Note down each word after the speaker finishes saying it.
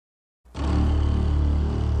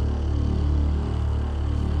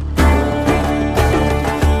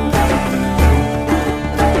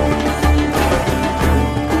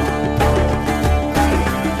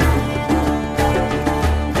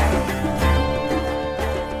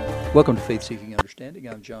Welcome to Faith Seeking Understanding.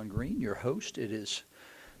 I'm John Green, your host. It is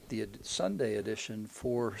the Sunday edition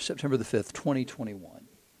for September the 5th, 2021.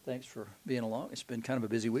 Thanks for being along. It's been kind of a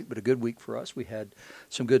busy week, but a good week for us. We had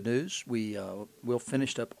some good news. Will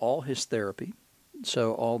finished up all his therapy.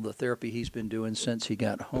 So all the therapy he's been doing since he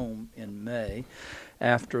got home in May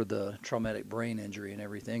after the traumatic brain injury and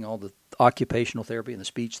everything, all the occupational therapy and the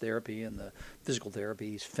speech therapy and the physical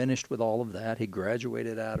therapy, he's finished with all of that. He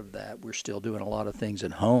graduated out of that. We're still doing a lot of things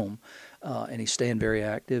at home, and he's staying very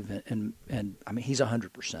active. And I mean, he's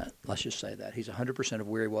 100%. Let's just say that. He's 100% of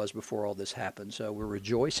where he was before all this happened. So we're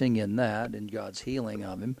rejoicing in that, in God's healing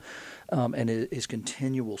of him, and his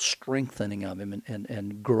continual strengthening of him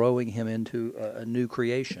and growing him into a new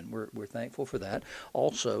creation. We're thankful for that.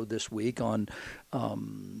 Also, this week on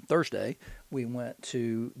Thursday, we went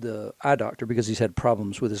to the eye doctor because he's had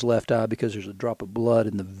problems with his left eye because there's a drop of blood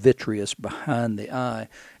in the vitreous behind the eye,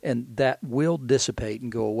 and that will dissipate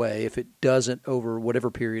and go away. If it doesn't over whatever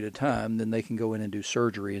period of time, then they can go in and do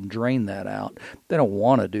surgery and drain that out. They don't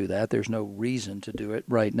want to do that. There's no reason to do it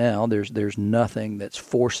right now. There's nothing that's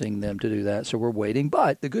forcing them to do that, so we're waiting.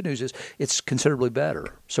 But the good news is it's considerably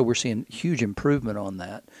better. So we're seeing huge improvement on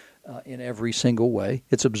that in every single way.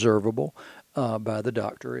 It's observable by the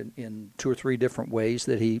doctor in two or three different ways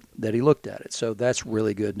that he looked at it. So that's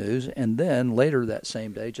really good news. And then later that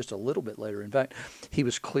same day, just a little bit later, in fact, he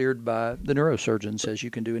was cleared by the neurosurgeon, says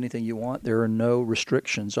you can do anything you want. There are no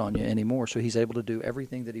restrictions on you anymore. So he's able to do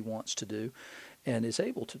everything that he wants to do and is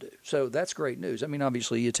able to do. So that's great news. I mean,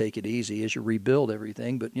 obviously you take it easy as you rebuild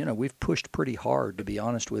everything, but, we've pushed pretty hard, to be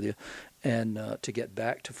honest with you, and to get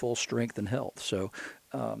back to full strength and health. So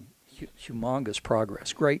humongous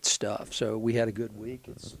progress, great stuff. So we had a good week.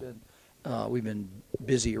 It's been we've been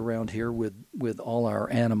busy around here with all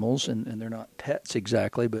our animals, and they're not pets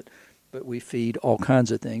exactly, but we feed all kinds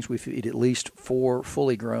of things. We feed at least 4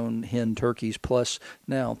 fully grown hen turkeys plus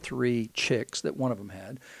now 3 chicks that one of them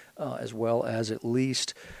had, as well as at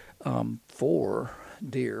least 4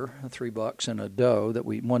 deer, 3 bucks and one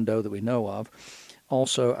doe that we know of.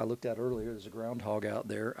 Also, I looked at earlier, there's a groundhog out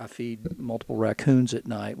there. I feed multiple raccoons at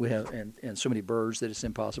night. We have and so many birds that it's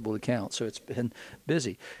impossible to count. So it's been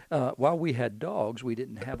busy. While we had dogs, we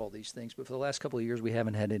didn't have all these things. But for the last couple of years, we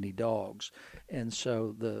haven't had any dogs. And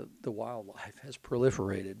so the wildlife has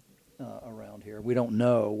proliferated around here. We don't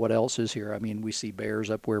know what else is here. I mean, we see bears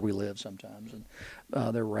up where we live sometimes.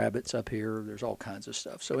 And there are rabbits up here. There's all kinds of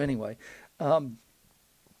stuff. So anyway,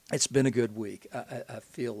 it's been a good week. I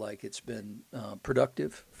feel like it's been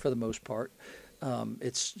productive for the most part.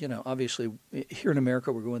 It's obviously here in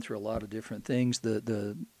America we're going through a lot of different things.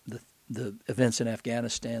 The events in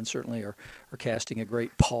Afghanistan certainly are casting a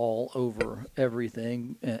great pall over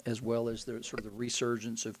everything, as well as the sort of the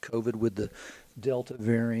resurgence of COVID with the Delta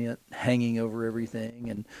variant hanging over everything,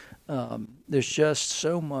 and there's just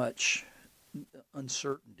so much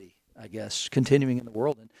uncertainty, I guess, continuing in the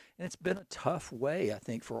world. And it's been a tough way, I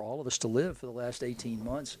think, for all of us to live for the last 18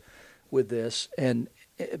 months with this.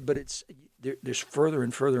 But there's further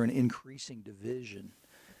and further an increasing division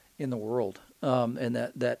in the world. And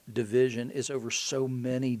that division is over so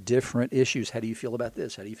many different issues. How do you feel about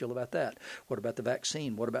this? How do you feel about that? What about the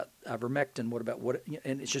vaccine? What about ivermectin? What about what?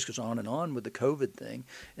 And it just goes on and on with the COVID thing.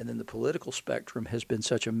 And then the political spectrum has been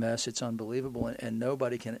such a mess. It's unbelievable. And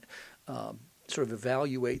nobody can sort of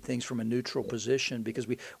evaluate things from a neutral position because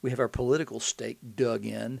we have our political stake dug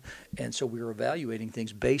in, and so we're evaluating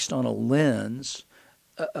things based on a lens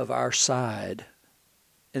of our side.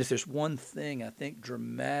 And if there's one thing I think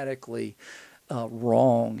dramatically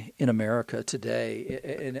wrong in America today,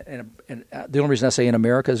 and the only reason I say in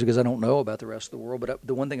America is because I don't know about the rest of the world, but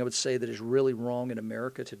the one thing I would say that is really wrong in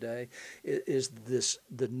America today is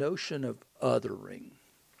the notion of othering.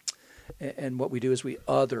 And what we do is we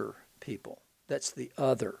other people. That's the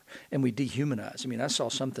other, and we dehumanize. I mean, I saw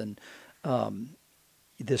something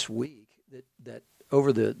this week that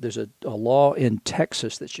there's a law in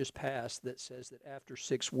Texas that's just passed that says that after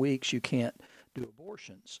 6 weeks you can't do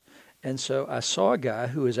abortions. And so I saw a guy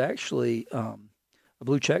who is actually a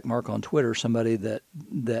blue check mark on Twitter, somebody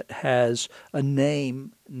that has a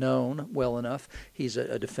name known well enough. He's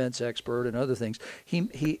a defense expert and other things.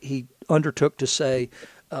 He undertook to say,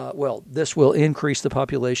 this will increase the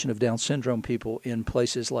population of Down syndrome people in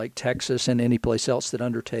places like Texas and any place else that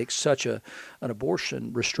undertakes such an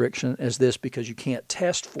abortion restriction as this, because you can't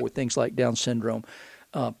test for things like Down syndrome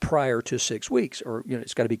prior to 6 weeks, or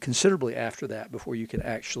it's got to be considerably after that before you can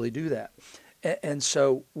actually do that. And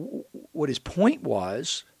so what his point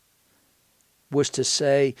was to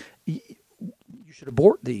say you should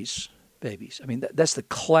abort these babies. I mean, that's the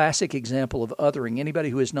classic example of othering. Anybody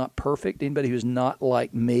who is not perfect, anybody who is not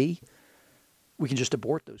like me, we can just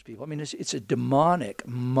abort those people. I mean, it's a demonic,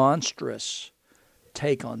 monstrous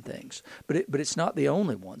take on things. But it's not the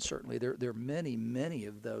only one, certainly. There are many, many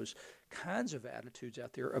of those kinds of attitudes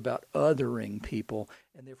out there about othering people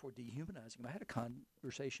and therefore dehumanizing them. I had a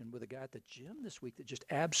conversation with a guy at the gym this week that just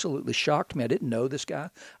absolutely shocked me. I didn't know this guy.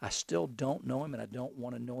 I still don't know him, and I don't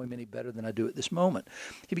want to know him any better than I do at this moment.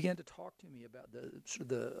 He began to talk to me about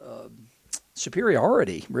the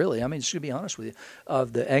superiority, really, I mean, just to be honest with you,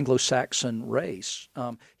 of the Anglo-Saxon race.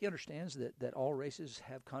 He understands that all races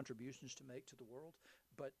have contributions to make to the world,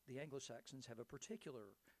 but the Anglo-Saxons have a particular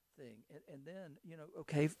thing. And then,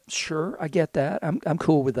 okay, sure, I get that. I'm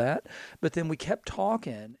cool with that. But then we kept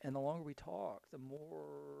talking, and the longer we talked, the more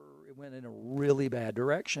it went in a really bad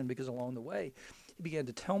direction, because along the way, he began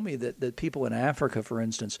to tell me that people in Africa, for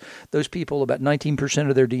instance, those people, about 19%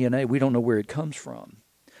 of their DNA, we don't know where it comes from.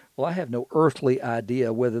 Well, I have no earthly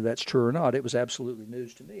idea whether that's true or not. It was absolutely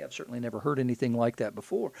news to me. I've certainly never heard anything like that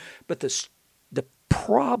before. But the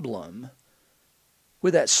problem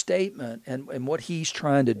with that statement and what he's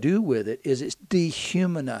trying to do with it is it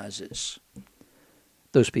dehumanizes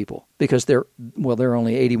those people, because they're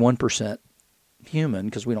only 81% human,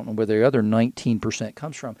 because we don't know where the other 19%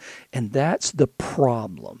 comes from. And that's the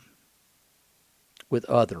problem with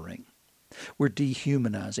othering. We're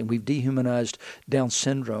dehumanizing. We've dehumanized Down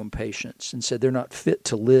syndrome patients and said they're not fit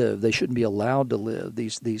to live. They shouldn't be allowed to live.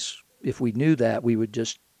 These if we knew that, we would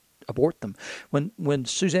just abort them. When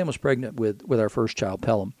Suzanne was pregnant with our first child,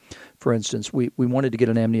 Pelham, for instance, we wanted to get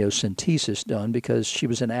an amniocentesis done because she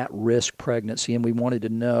was an at-risk pregnancy, and we wanted to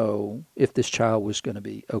know if this child was going to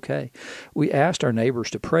be okay. We asked our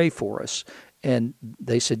neighbors to pray for us, and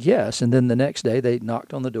they said yes. And then the next day they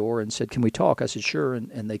knocked on the door and said, "Can we talk?" I said, "Sure."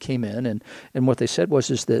 And they came in, and what they said was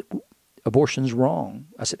that abortion's wrong.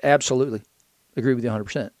 I said, "Absolutely. Agree with you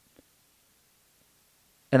 100%.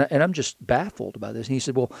 And I'm just baffled by this. And he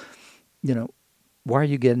said, "Well, why are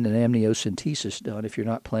you getting an amniocentesis done if you're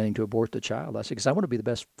not planning to abort the child?" I said, "Because I want to be the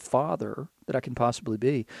best father that I can possibly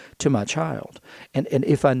be to my child. And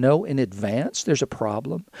if I know in advance there's a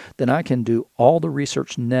problem, then I can do all the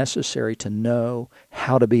research necessary to know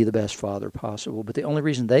how to be the best father possible." But the only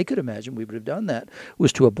reason they could imagine we would have done that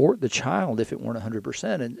was to abort the child if it weren't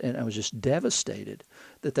 100%. And I was just devastated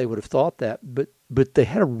that they would have thought that. But they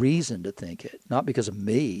had a reason to think it, not because of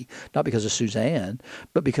me, not because of Suzanne,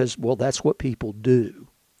 but because, well, that's what people do.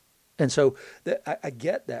 And so I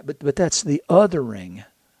get that, but that's the othering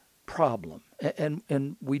problem,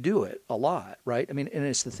 and we do it a lot, right? I mean, and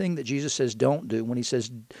it's the thing that Jesus says don't do when he says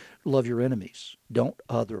love your enemies. Don't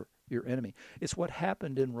other your enemy. It's what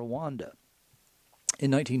happened in Rwanda. In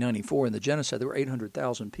 1994, in the genocide, there were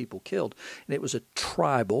 800,000 people killed, and it was a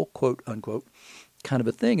tribal, quote unquote, kind of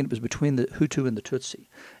a thing, and it was between the Hutu and the Tutsi.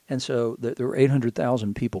 And so there were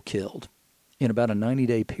 800,000 people killed in about a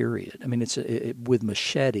 90-day period. I mean, it's with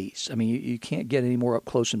machetes. I mean, you can't get any more up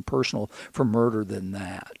close and personal for murder than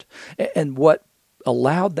that. And what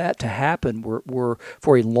allowed that to happen were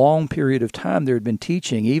for a long period of time, there had been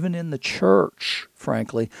teaching, even in the church,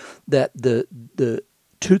 frankly, that the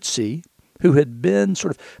Tutsi, who had been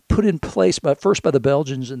sort of put in place first by the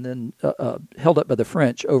Belgians and then held up by the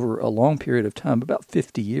French over a long period of time, about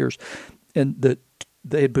 50 years, and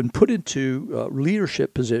they had been put into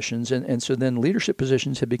leadership positions, and so then leadership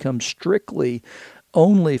positions had become strictly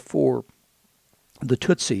only for the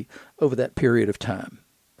Tutsi over that period of time.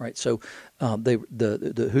 Right, so the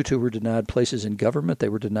Hutu were denied places in government. They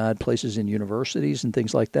were denied places in universities and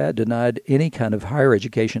things like that. Denied any kind of higher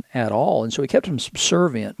education at all, and so he kept them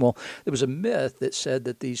subservient. Well, there was a myth that said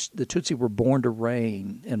that the Tutsi were born to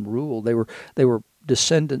reign and rule. They were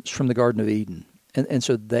descendants from the Garden of Eden, and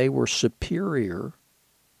so they were superior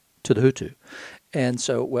to the Hutu. And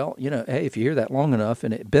so, well, hey, if you hear that long enough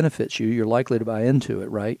and it benefits you, you're likely to buy into it,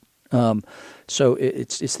 right? So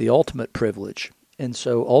it's the ultimate privilege. And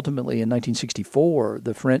so ultimately in 1964,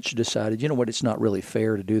 the French decided, it's not really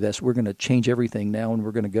fair to do this. We're going to change everything now, and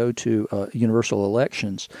we're going to go to universal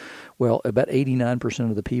elections. Well, about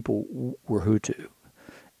 89% of the people were Hutu.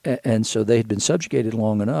 And so they had been subjugated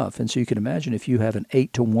long enough. And so you can imagine if you have an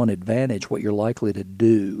 8-to-1 advantage, what you're likely to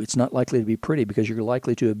do. It's not likely to be pretty, because you're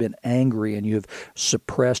likely to have been angry and you have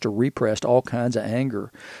suppressed or repressed all kinds of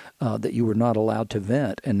anger that you were not allowed to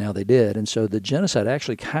vent, and now they did. And so the genocide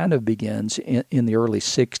actually kind of begins in the early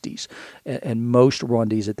 60s. And most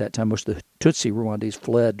Rwandese at that time, most of the Tutsi Rwandese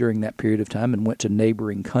fled during that period of time and went to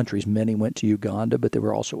neighboring countries. Many went to Uganda, but there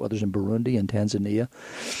were also others in Burundi and Tanzania.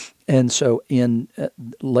 And so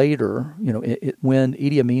later, when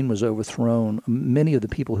Idi Amin was overthrown, many of the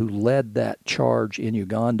people who led that charge in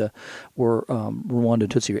Uganda were Rwandan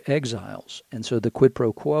Tutsi exiles. And so the quid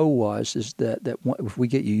pro quo is that if we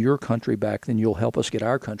get you your country back, then you'll help us get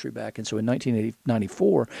our country back. And so in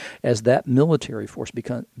 1994, as that military force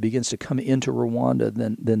begins to come into Rwanda,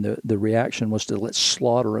 then the reaction was to let's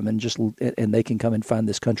slaughter them and they can come and find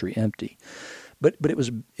this country empty. But it was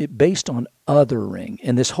based on othering,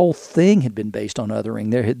 and this whole thing had been based on othering.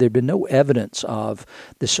 There'd been no evidence of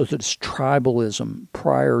this sort of tribalism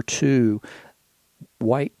prior to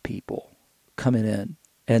white people coming in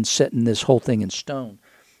and setting this whole thing in stone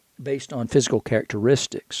based on physical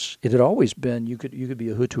characteristics. It had always been you could be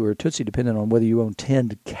a Hutu or a Tutsi depending on whether you owned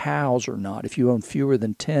 10 cows or not. If you owned fewer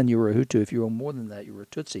than 10, you were a Hutu. If you owned more than that, you were a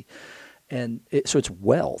Tutsi. And so it's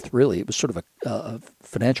wealth, really. It was sort of a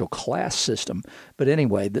financial class system. But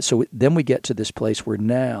anyway, so then we get to this place where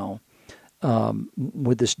now,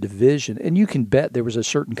 with this division, and you can bet there was a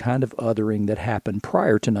certain kind of othering that happened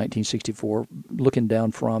prior to 1964, looking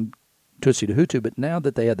down from Tutsi to Hutu. But now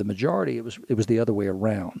that they had the majority, it was the other way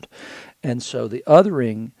around. And so the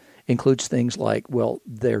othering includes things like, well,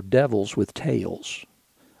 they're devils with tails.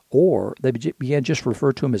 Or they began just to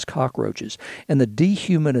refer to them as cockroaches. And the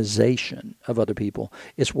dehumanization of other people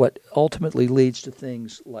is what ultimately leads to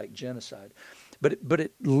things like genocide. But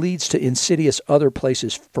it leads to insidious other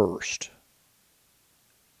places first,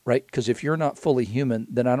 right? Because if you're not fully human,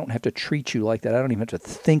 then I don't have to treat you like that. I don't even have to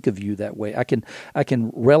think of you that way. I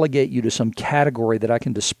can relegate you to some category that I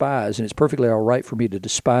can despise, and it's perfectly all right for me to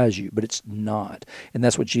despise you, but it's not. And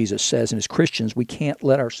that's what Jesus says. And as Christians, we can't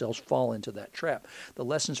let ourselves fall into that trap. The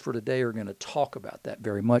lessons for today are going to talk about that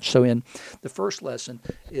very much. So in the first lesson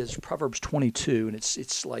is Proverbs 22, and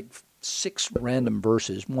it's like 6 random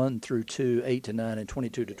verses, 1 through 2, 8 to 9, and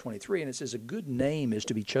 22 to 23. And it says, a good name is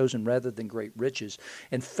to be chosen rather than great riches,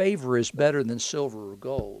 and favor is better than silver or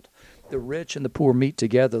gold. The rich and the poor meet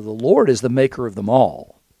together. The Lord is the maker of them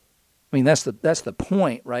all. I mean, that's the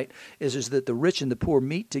point, right? Is that the rich and the poor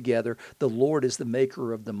meet together. The Lord is the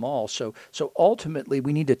maker of them all. So ultimately,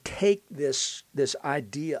 we need to take this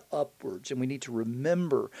idea upwards, and we need to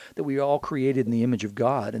remember that we are all created in the image of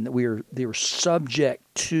God, and that they are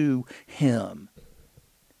subject to Him.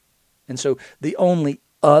 And so the only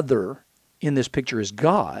other in this picture is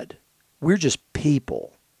God. We're just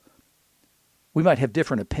people. We might have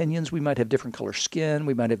different opinions, we might have different color skin,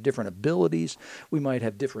 we might have different abilities, we might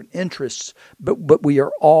have different interests, but we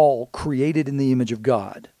are all created in the image of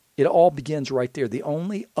God. It all begins right there. The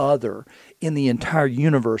only other in the entire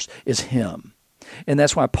universe is Him. And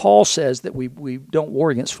that's why Paul says that we don't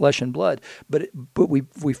war against flesh and blood, but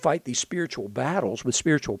we fight these spiritual battles with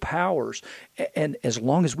spiritual powers, and as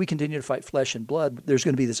long as we continue to fight flesh and blood, there's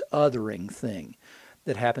going to be this othering thing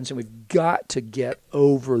that happens, and we've got to get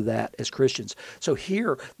over that as Christians. So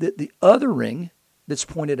here, the othering that's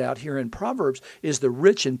pointed out here in Proverbs is the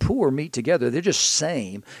rich and poor meet together. They're just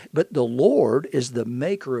same, but the Lord is the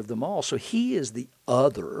maker of them all. So He is the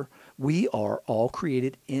other. We are all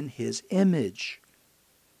created in His image.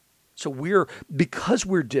 So because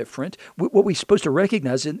we're different, what we're supposed to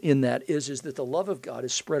recognize in that is that the love of God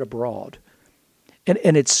is spread abroad.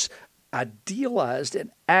 And it's idealized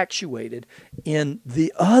and actuated in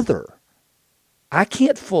the other. I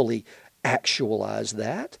can't fully actualize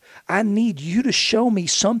that. I need you to show me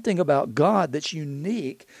something about God that's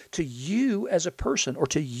unique to you as a person or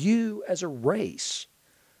to you as a race.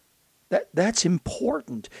 That's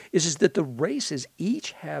important, is that the races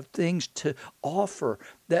each have things to offer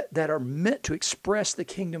that are meant to express the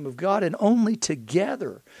kingdom of God, and only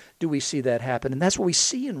together do we see that happen. And that's what we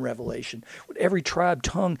see in Revelation, with every tribe,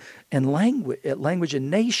 tongue, and language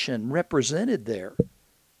and nation represented there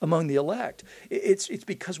among the elect. It's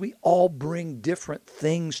because we all bring different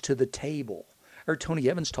things to the table. I heard Tony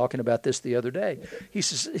Evans talking about this the other day. He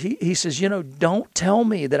says, don't tell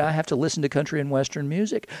me that I have to listen to country and Western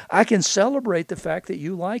music. I can celebrate the fact that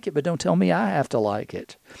you like it, but don't tell me I have to like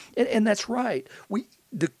it. And that's right.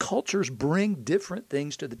 The cultures bring different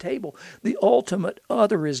things to the table. The ultimate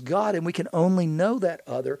other is God, and we can only know that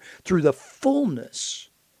other through the fullness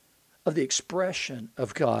of the expression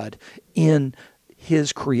of God in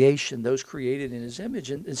His creation, those created in His image.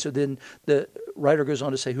 And so then the writer goes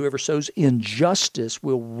on to say, whoever sows injustice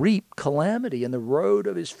will reap calamity, and the rod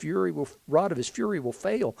of his fury will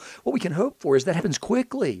fail. What we can hope for is that happens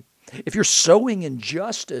quickly. If you're sowing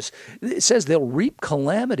injustice, it says they'll reap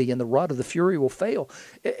calamity and the rod of the fury will fail.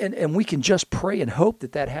 And we can just pray and hope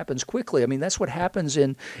that happens quickly. I mean, that's what happens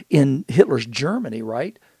in Hitler's Germany,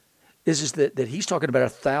 right? is that he's talking about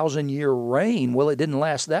a 1,000-year reign. Well, it didn't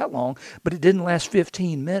last that long, but it didn't last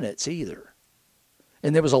 15 minutes either.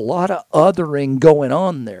 And there was a lot of othering going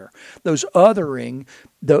on there. Those othering,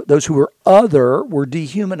 those who were other were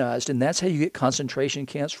dehumanized, and that's how you get concentration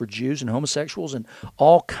camps for Jews and homosexuals and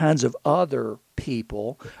all kinds of other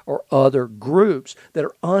people or other groups that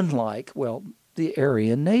are unlike, well, the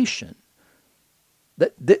Aryan nation.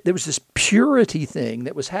 There was this purity thing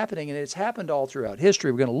that was happening, and it's happened all throughout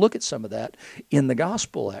history. We're going to look at some of that in the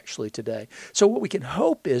gospel, actually, today. So what we can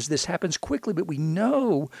hope is this happens quickly, but we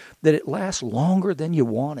know that it lasts longer than you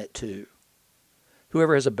want it to.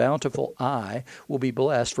 Whoever has a bountiful eye will be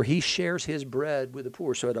blessed, for he shares his bread with the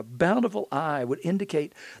poor. So a bountiful eye would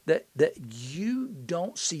indicate that you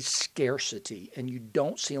don't see scarcity and you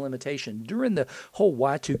don't see limitation. During the whole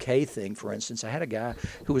Y2K thing, for instance, I had a guy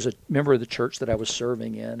who was a member of the church that I was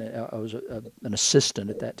serving in. I was an assistant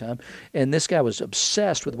at that time. And this guy was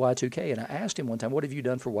obsessed with Y2K. And I asked him one time, what have you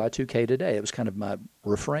done for Y2K today? It was kind of my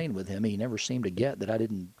refrain with him. He never seemed to get that I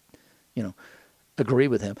didn't, agree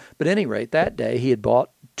with him. But at any rate, that day he had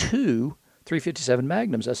bought 2 357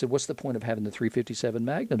 Magnums. I said, what's the point of having the 357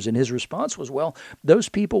 Magnums? And his response was, well, those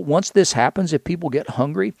people, once this happens, if people get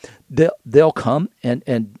hungry, they'll come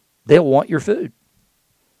and they'll want your food.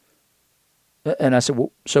 And I said,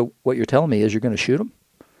 well, so what you're telling me is you're going to shoot them?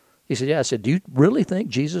 He said, yeah. I said, do you really think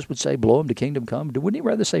Jesus would say, blow them to kingdom come? Wouldn't he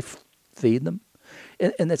rather say, feed them?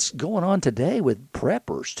 And that's going on today with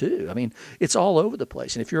preppers, too. I mean, it's all over the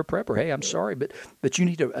place. And if you're a prepper, hey, I'm sorry, but you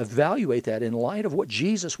need to evaluate that in light of what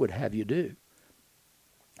Jesus would have you do.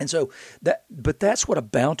 And so, that's what a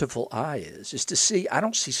bountiful eye is to see, I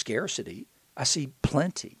don't see scarcity, I see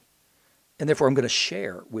plenty. And therefore, I'm going to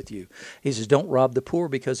share with you. He says, don't rob the poor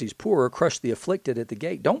because he's poor, or crush the afflicted at the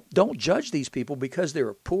gate. Don't judge these people because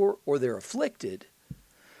they're poor or they're afflicted.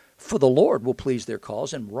 For the Lord will please their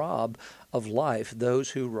cause and rob of life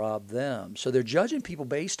those who rob them. So they're judging people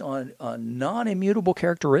based on non-immutable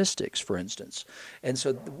characteristics, for instance. And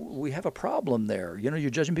so we have a problem there.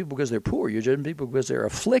 You're judging people because they're poor. You're judging people because they're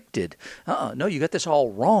afflicted. No, you got this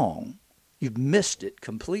all wrong. You've missed it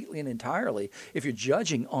completely and entirely if you're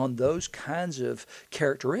judging on those kinds of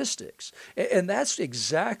characteristics. And that's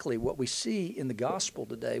exactly what we see in the gospel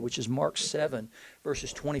today, which is Mark 7,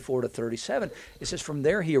 verses 24 to 37. It says, from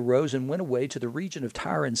there he arose and went away to the region of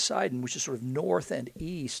Tyre and Sidon, which is sort of north and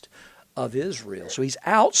east of Israel. So he's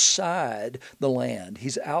outside the land.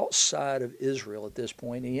 He's outside of Israel at this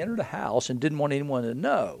point. And he entered a house and didn't want anyone to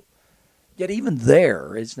know. Yet even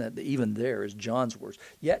there, even there is John's words,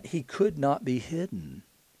 yet he could not be hidden.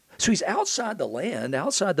 So he's outside the land,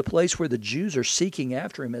 outside the place where the Jews are seeking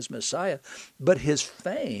after him as Messiah, but his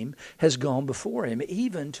fame has gone before him,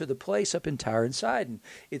 even to the place up in Tyre and Sidon.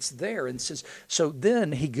 It's there, and says, so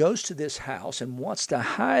then he goes to this house and wants to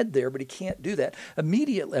hide there, but he can't do that.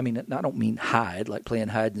 Immediately, I don't mean hide, like playing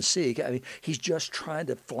hide and seek. He's just trying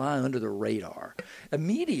to fly under the radar.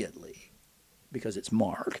 Immediately, because it's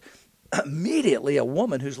Mark, immediately a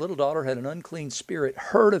woman whose little daughter had an unclean spirit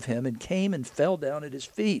heard of him and came and fell down at his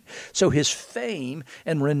feet. So his fame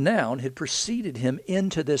and renown had preceded him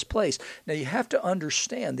into this place. Now you have to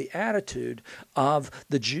understand the attitude of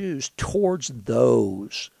the Jews towards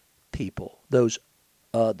those people, those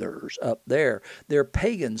others up there. They're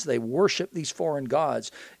pagans. They worship these foreign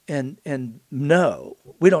gods. And no,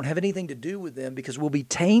 we don't have anything to do with them because we'll be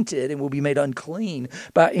tainted and we'll be made unclean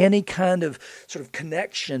by any kind of sort of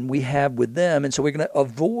connection we have with them. And so we're going to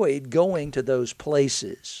avoid going to those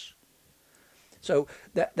places. So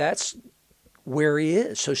that's where he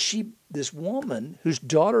is. So this woman whose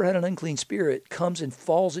daughter had an unclean spirit comes and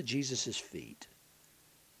falls at Jesus' feet.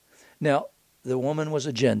 Now, the woman was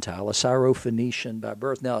a Gentile, a Syrophoenician by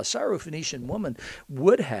birth. Now, a Syrophoenician woman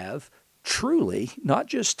would have truly, not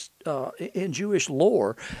just in Jewish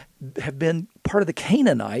lore, have been part of the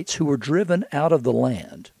Canaanites who were driven out of the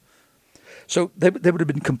land. So they would have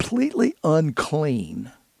been completely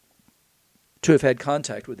unclean to have had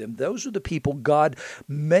contact with them. Those are the people God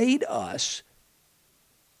made us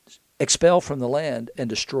expel from the land and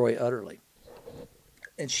destroy utterly.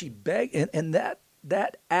 And she begged, and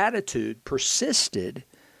that attitude persisted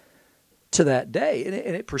to that day,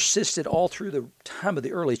 and it persisted all through the time of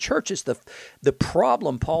the early churches. The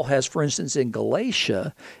problem Paul has, for instance, in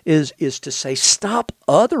Galatia is to say, stop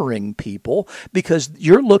othering people, because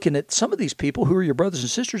you're looking at some of these people who are your brothers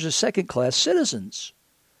and sisters as second-class citizens.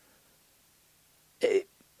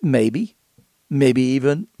 Maybe, maybe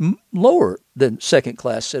even lower than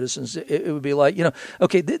second-class citizens. It would be like,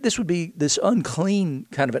 okay, this would be this unclean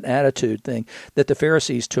kind of an attitude thing that the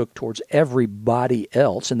Pharisees took towards everybody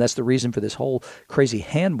else, and that's the reason for this whole crazy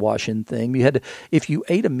hand-washing thing. If you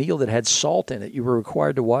ate a meal that had salt in it, you were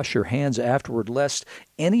required to wash your hands afterward, lest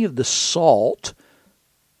any of the salt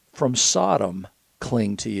from Sodom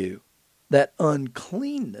cling to you. That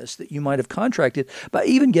uncleanness that you might have contracted by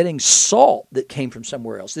even getting salt that came from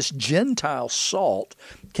somewhere else. This Gentile salt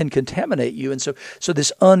can contaminate you. And so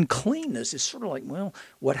this uncleanness is sort of like, well,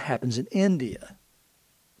 what happens in India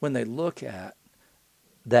when they look at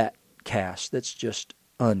that caste that's just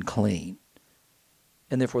unclean?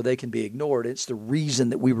 And therefore they can be ignored. It's the reason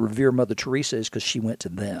that we revere Mother Teresa is because she went to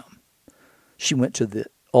them. She went to the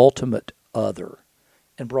ultimate other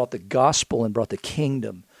and brought the gospel and brought the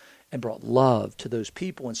kingdom and brought love to those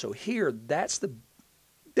people. And so here, that's the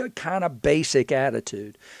kind of basic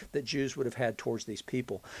attitude that Jews would have had towards these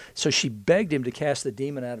people. So she begged him to cast the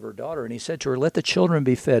demon out of her daughter, and he said to her, let the children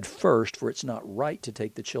be fed first, for it's not right to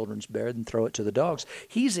take the children's bread and throw it to the dogs.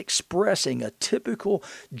 He's expressing a typical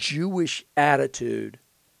Jewish attitude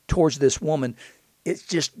towards this woman. It's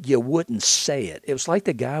just, you wouldn't say it. It was like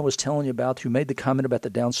the guy I was telling you about who made the comment about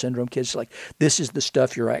the Down syndrome kids. Like, this is the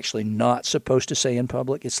stuff you're actually not supposed to say in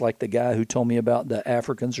public. It's like the guy who told me about the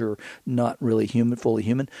Africans are not really human, fully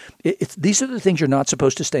human. These are the things you're not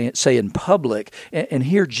supposed to say in public. And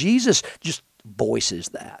here Jesus just voices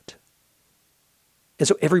that. And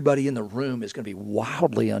so everybody in the room is going to be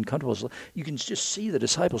wildly uncomfortable. So you can just see the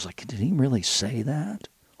disciples like, did he really say that?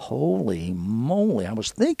 Holy moly, I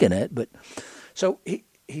was thinking it, but... So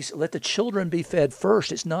he said, let the children be fed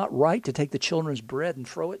first. It's not right to take the children's bread and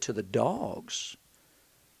throw it to the dogs.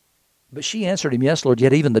 But she answered him, yes, Lord,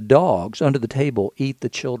 yet even the dogs under the table eat the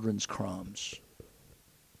children's crumbs.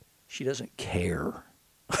 She doesn't care.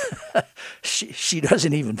 She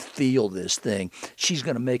doesn't even feel this thing. She's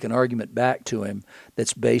going to make an argument back to him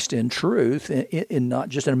that's based in truth, in not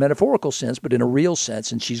just in a metaphorical sense, but in a real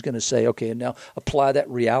sense. And she's going to say, okay, and now apply that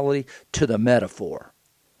reality to the metaphor.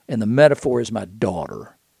 And the metaphor is my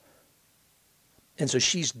daughter. And so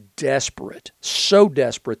she's desperate, so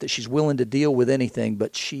desperate that she's willing to deal with anything,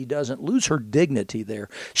 but she doesn't lose her dignity there.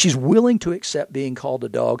 She's willing to accept being called a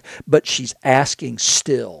dog, but she's asking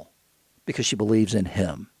still because she believes in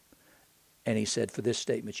him. And he said, for this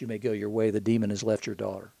statement, you may go your way. The demon has left your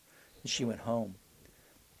daughter. And she went home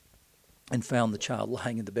and found the child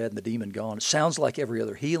lying in the bed and the demon gone. It sounds like every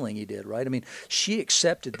other healing he did, right? I mean, she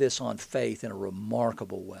accepted this on faith in a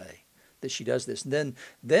remarkable way, that she does this. And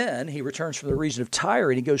then he returns from the region of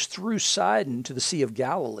Tyre, and he goes through Sidon to the Sea of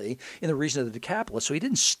Galilee in the region of the Decapolis. So he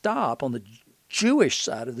didn't stop on the Jewish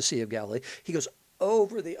side of the Sea of Galilee. He goes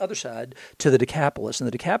over the other side to the Decapolis. And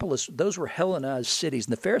the Decapolis, those were Hellenized cities,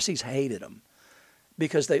 and the Pharisees hated them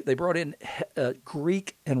because they brought in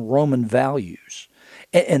Greek and Roman values.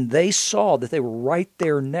 And they saw that they were right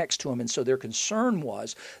there next to him. And so their concern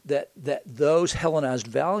was that those Hellenized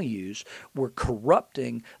values were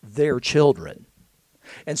corrupting their children.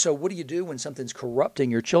 And so what do you do when something's corrupting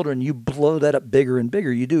your children? You blow that up bigger and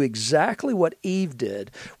bigger. You do exactly what Eve did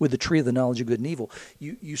with the tree of the knowledge of good and evil.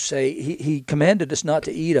 You say, he commanded us not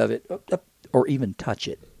to eat of it or even touch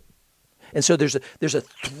it. And so there's a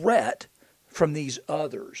threat from these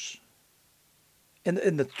others. And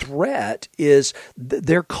the threat is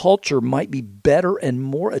their culture might be better and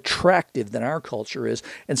more attractive than our culture is.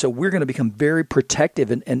 And so we're going to become very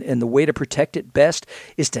protective. And the way to protect it best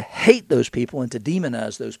is to hate those people and to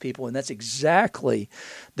demonize those people. And that's exactly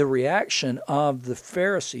the reaction of the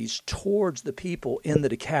Pharisees towards the people in the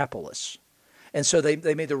Decapolis. And so they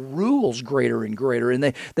made the rules greater and greater,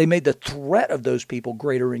 and they made the threat of those people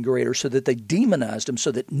greater and greater so that they demonized them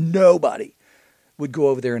so that nobody would go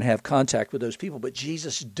over there and have contact with those people. But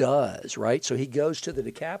Jesus does, right? So he goes to the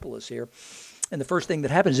Decapolis here, and the first thing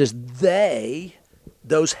that happens is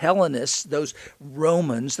those Hellenists, those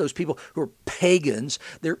Romans, those people who are pagans,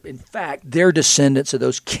 they're descendants of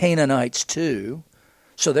those Canaanites too.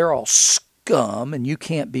 So they're all scum, and you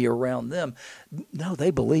can't be around them. No,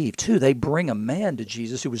 they believe too. They bring a man to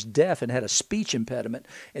Jesus who was deaf and had a speech impediment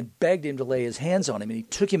and begged him to lay his hands on him. And he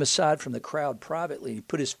took him aside from the crowd privately. He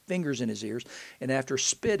put his fingers in his ears, and after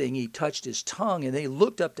spitting, he touched his tongue, and they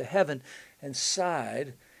looked up to heaven and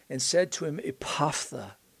sighed and said to him,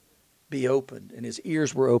 Ephphatha, be opened. And his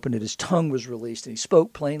ears were opened, and his tongue was released, and he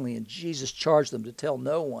spoke plainly, and Jesus charged them to tell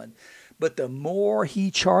no one. But the more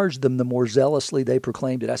he charged them, the more zealously they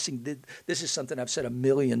proclaimed it. I think this is something I've said a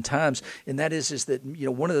million times, and that is that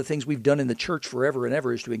one of the things we've done in the church forever and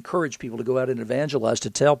ever is to encourage people to go out and evangelize,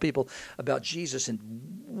 to tell people about Jesus. And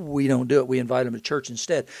we don't do it. We invite them to church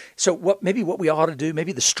instead. So maybe what we ought to do,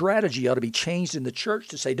 maybe the strategy ought to be changed in the church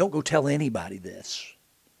to say, don't go tell anybody this.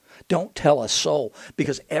 Don't tell a soul.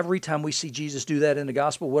 Because every time we see Jesus do that in the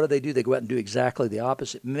gospel, what do? They go out and do exactly the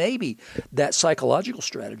opposite. Maybe that psychological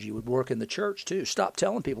strategy would work in the church too. Stop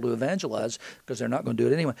telling people to evangelize because they're not going to do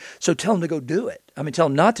it anyway. So tell them to go do it. I mean, tell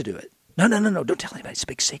them not to do it. No. Don't tell anybody. It's a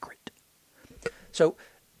big secret.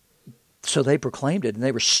 So they proclaimed it, and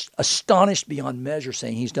they were astonished beyond measure,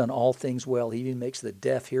 saying he's done all things well. He even makes the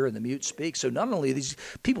deaf hear and the mute speak. So not only are these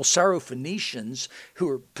people Syrophoenicians who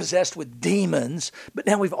are possessed with demons, but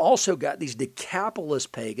now we've also got these Decapolis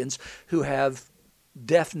pagans who have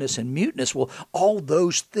deafness and muteness. Well, all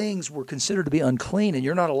those things were considered to be unclean, and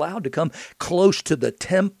you're not allowed to come close to the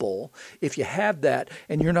temple if you have that,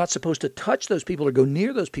 and you're not supposed to touch those people or go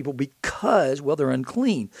near those people because, well, they're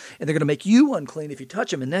unclean, and they're going to make you unclean if you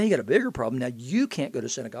touch them, and now you got a bigger problem. Now you can't go to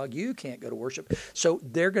synagogue, you can't go to worship, so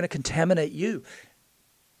they're going to contaminate you.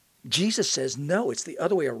 Jesus says, no, it's the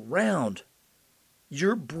other way around.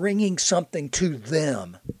 You're bringing something to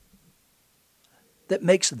them that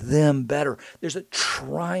makes them better. There's a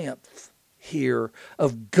triumph here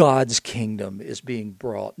of God's kingdom is being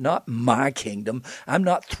brought, not my kingdom. I'm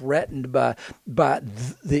not threatened by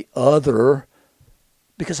the other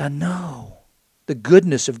because I know the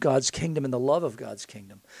goodness of God's kingdom and the love of God's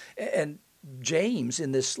kingdom. And James,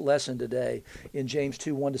 in this lesson today, in James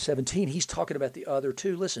 2:1-17, he's talking about the other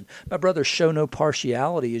too. Listen, my brothers, show no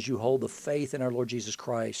partiality as you hold the faith in our Lord Jesus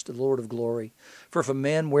Christ, the Lord of glory. For if a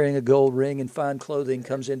man wearing a gold ring and fine clothing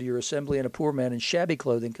comes into your assembly, and a poor man in shabby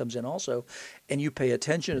clothing comes in also, and you pay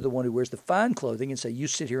attention to the one who wears the fine clothing and say, you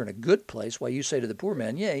sit here in a good place, while you say to the poor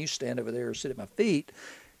man, yeah, you stand over there or sit at my feet,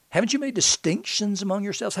 haven't you made distinctions among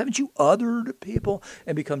yourselves? Haven't you othered people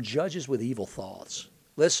and become judges with evil thoughts?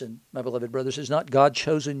 Listen, my beloved brothers, has not God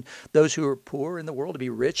chosen those who are poor in the world to be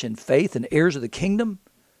rich in faith and heirs of the kingdom,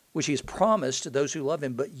 which he has promised to those who love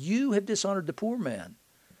him? But you have dishonored the poor man.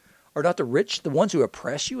 Are not the rich the ones who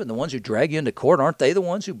oppress you and the ones who drag you into court? Aren't they the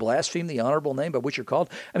ones who blaspheme the honorable name by which you're called?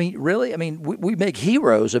 I mean, really? I mean, we make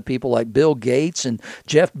heroes of people like Bill Gates and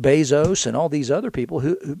Jeff Bezos and all these other people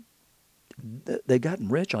who they've gotten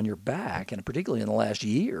rich on your back, and particularly in the last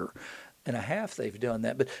year and a half they've done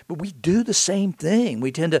that. But we do the same thing.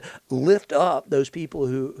 We tend to lift up those people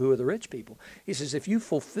who are the rich people. He says, if you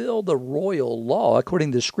fulfill the royal law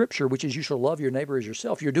according to the Scripture, which is you shall love your neighbor as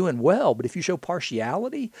yourself, you're doing well. But if you show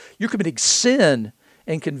partiality, you're committing sin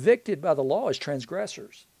and convicted by the law as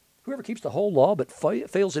transgressors. Whoever keeps the whole law but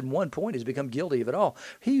fails in one point has become guilty of it all.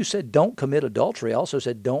 He who said don't commit adultery also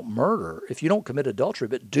said don't murder. If you don't commit adultery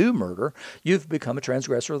but do murder, you've become a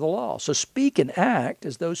transgressor of the law. So speak and act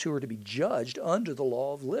as those who are to be judged under the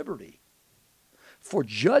law of liberty. For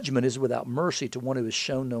judgment is without mercy to one who has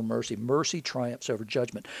shown no mercy. Mercy triumphs over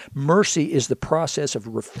judgment. Mercy is the process of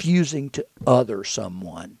refusing to other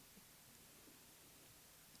someone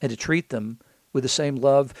and to treat them with the same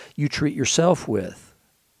love you treat yourself with.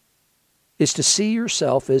 Is to see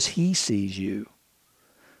yourself as he sees you.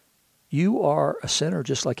 You are a sinner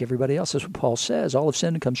just like everybody else. That's what Paul says. All have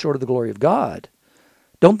sinned and come short of the glory of God.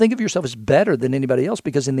 Don't think of yourself as better than anybody else,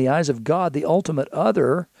 because in the eyes of God, the ultimate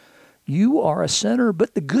other, you are a sinner.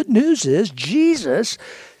 But the good news is Jesus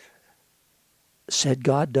said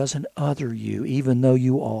God doesn't other you, even though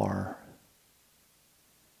you are.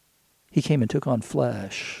 He came and took on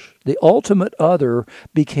flesh. The ultimate other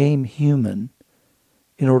became human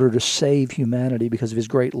in order to save humanity because of his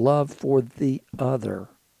great love for the other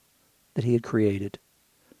that he had created.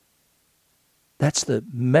 That's the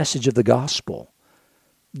message of the gospel.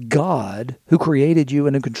 God, who created you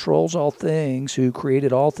and who controls all things, who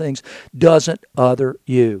created all things, doesn't other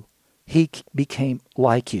you. He became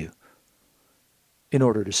like you in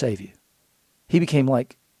order to save you. He became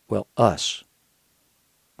like, well, us.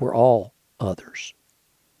 We're all others.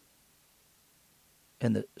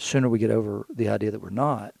 And the sooner we get over the idea that we're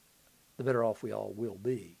not, the better off we all will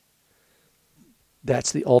be.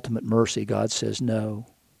 That's the ultimate mercy. God says, no,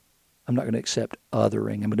 I'm not going to accept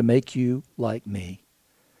othering. I'm going to make you like me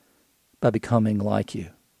by becoming like you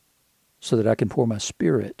so that I can pour my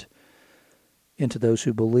Spirit into those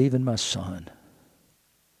who believe in my Son.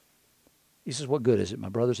 He says, what good is it, my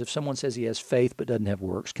brothers, if someone says he has faith but doesn't have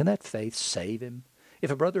works? Can that faith save him? If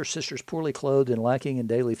a brother or sister is poorly clothed and lacking in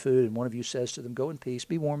daily food, and one of you says to them, go in peace,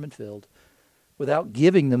 be warm and filled, without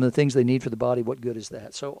giving them the things they need for the body, what good is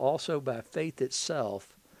that? So also by faith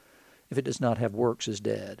itself, if it does not have works, is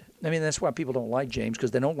dead. I mean, that's why people don't like James, because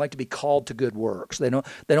they don't like to be called to good works. They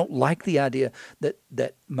don't like the idea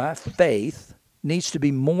that my faith needs to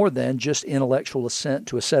be more than just intellectual assent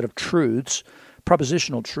to a set of truths,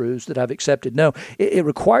 propositional truths that I've accepted. No, it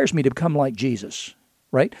requires me to become like Jesus,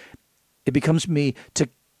 right? It becomes me to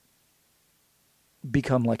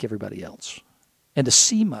become like everybody else and to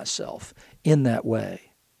see myself in that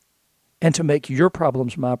way and to make your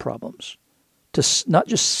problems my problems, to not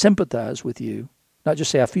just sympathize with you, not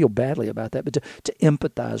just say I feel badly about that, but to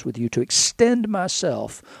empathize with you, to extend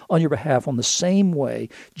myself on your behalf on the same way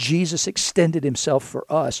Jesus extended himself for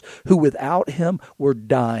us, who without him were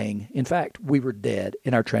dying. In fact, we were dead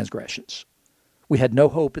in our transgressions. We had no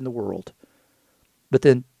hope in the world. But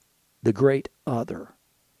then the great other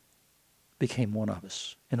became one of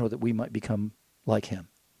us in order that we might become like him.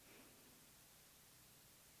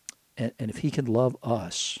 And if he can love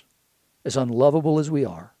us, as unlovable as we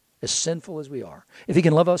are, as sinful as we are, if he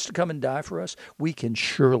can love us to come and die for us, we can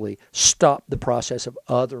surely stop the process of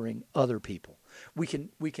othering other people. We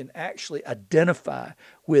can actually identify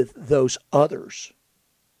with those others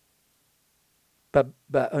by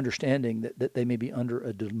understanding that they may be under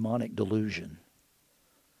a demonic delusion.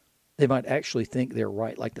 They might actually think they're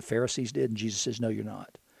right, like the Pharisees did, and Jesus says, no, you're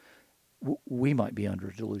not. We might be under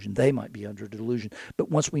a delusion. They might be under a delusion.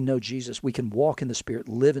 But once we know Jesus, we can walk in the Spirit,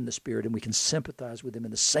 live in the Spirit, and we can sympathize with him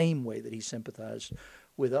in the same way that he sympathized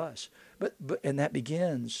with us. And that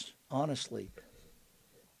begins, honestly,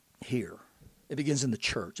 here. It begins in the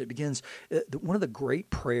church. It begins, one of the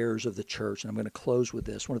great prayers of the church, and I'm going to close with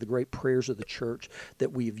this, one of the great prayers of the church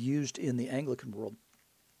that we have used in the Anglican world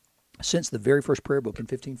since the very first prayer book in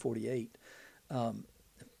 1548.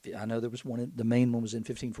 I know there was one. The main one was in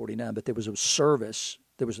 1549, but there was a service.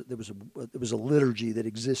 There was a liturgy that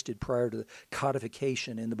existed prior to the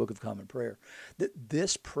codification in the Book of Common Prayer.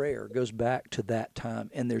 This prayer goes back to that time,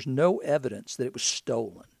 and there's no evidence that it was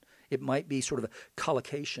stolen. It might be sort of a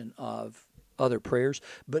collocation of other prayers,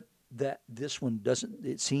 but that this one doesn't.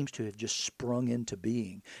 It seems to have just sprung into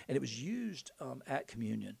being, and it was used at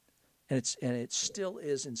communion. And it still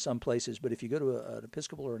is in some places, but if you go to an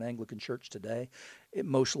Episcopal or an Anglican church today, it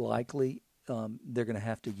most likely they're going to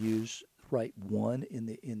have to use Rite 1 in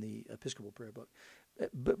the Episcopal prayer book.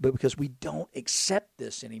 But because we don't accept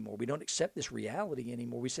this anymore, we don't accept this reality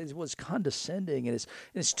anymore. We say, well, it's condescending and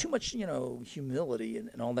it's too much, humility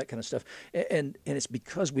and all that kind of stuff. And it's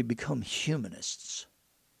because we become humanists.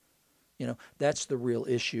 That's the real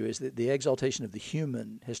issue, is that the exaltation of the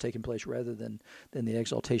human has taken place rather than the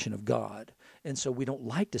exaltation of God. And so we don't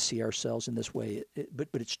like to see ourselves in this way, but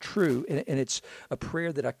it's true, and it's a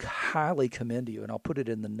prayer that I highly commend to you, and I'll put it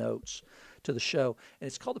in the notes to the show. And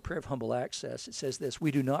it's called the Prayer of Humble Access. It says this: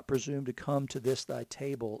 we do not presume to come to this thy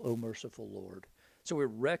table, O merciful Lord. So we're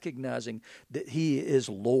recognizing that he is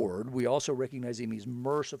Lord. We also recognize him, he's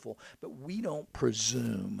merciful, but we don't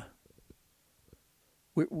presume.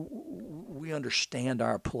 We understand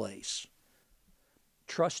our place,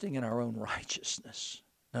 trusting in our own righteousness.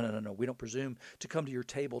 No. We don't presume to come to your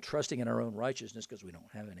table trusting in our own righteousness because we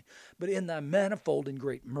don't have any. But in thy manifold and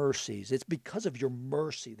great mercies, it's because of your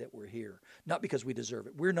mercy that we're here, not because we deserve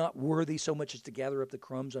it. We're not worthy so much as to gather up the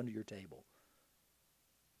crumbs under your table.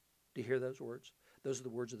 Do you hear those words? Those are the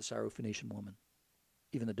words of the Syrophoenician woman.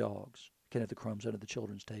 Even the dogs can have the crumbs under the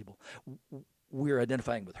children's table. We're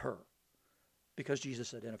identifying with her, because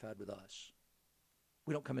Jesus identified with us.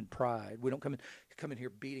 We don't come in pride. We don't come in here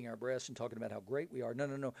beating our breasts and talking about how great we are.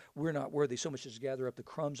 No. We're not worthy so much as to gather up the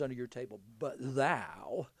crumbs under your table. But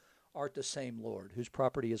thou art the same Lord, whose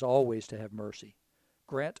property is always to have mercy.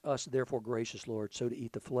 Grant us, therefore, gracious Lord, so to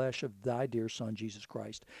eat the flesh of thy dear Son, Jesus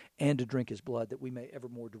Christ, and to drink his blood, that we may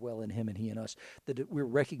evermore dwell in him and he in us. That we're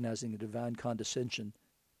recognizing the divine condescension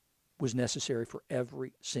was necessary for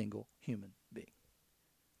every single human being.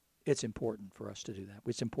 It's important for us to do that.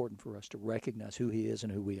 It's important for us to recognize who he is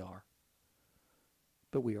and who we are.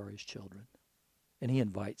 But we are his children. And he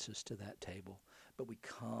invites us to that table. But we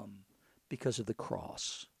come because of the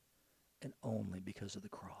cross, and only because of the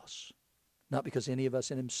cross. Not because any of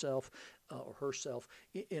us in himself or herself,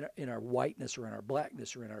 in our whiteness or in our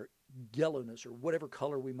blackness or in our yellowness or whatever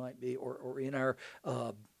color we might be, or in our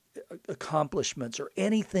accomplishments or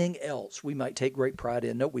anything else we might take great pride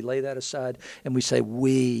in. No, we lay that aside and we say,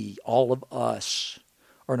 we, all of us,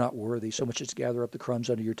 are not worthy so much as to gather up the crumbs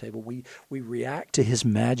under your table. We react to his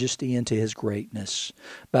majesty and to his greatness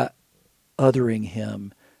by othering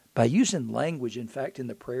him, by using language, in fact, in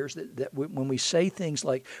the prayers that when we say things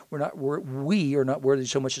like we are not worthy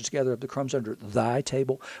so much as to gather up the crumbs under thy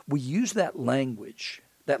table, we use that language,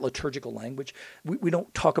 that liturgical language. We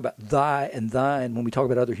don't talk about thy and thine when we talk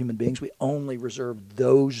about other human beings. We only reserve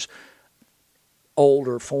those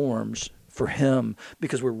older forms for him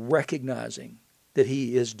because we're recognizing that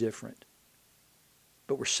he is different.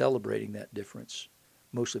 But we're celebrating that difference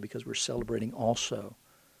mostly because we're celebrating also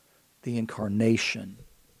the incarnation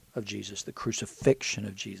of Jesus, the crucifixion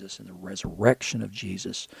of Jesus, and the resurrection of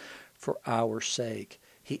Jesus for our sake.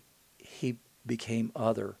 He became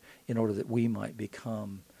other in order that we might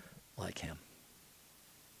become like him.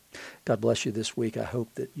 God bless you this week. I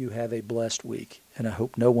hope that you have a blessed week, and I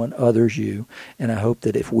hope no one others you. And I hope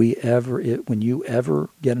that when you ever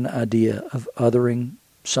get an idea of othering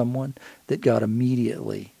someone, that God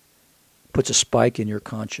immediately puts a spike in your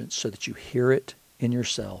conscience so that you hear it in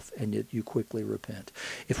yourself and yet you quickly repent.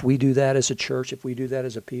 If we do that as a church, if we do that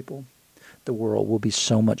as a people, the world will be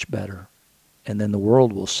so much better. And then the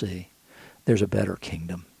world will see there's a better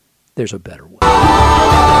kingdom. There's a better way.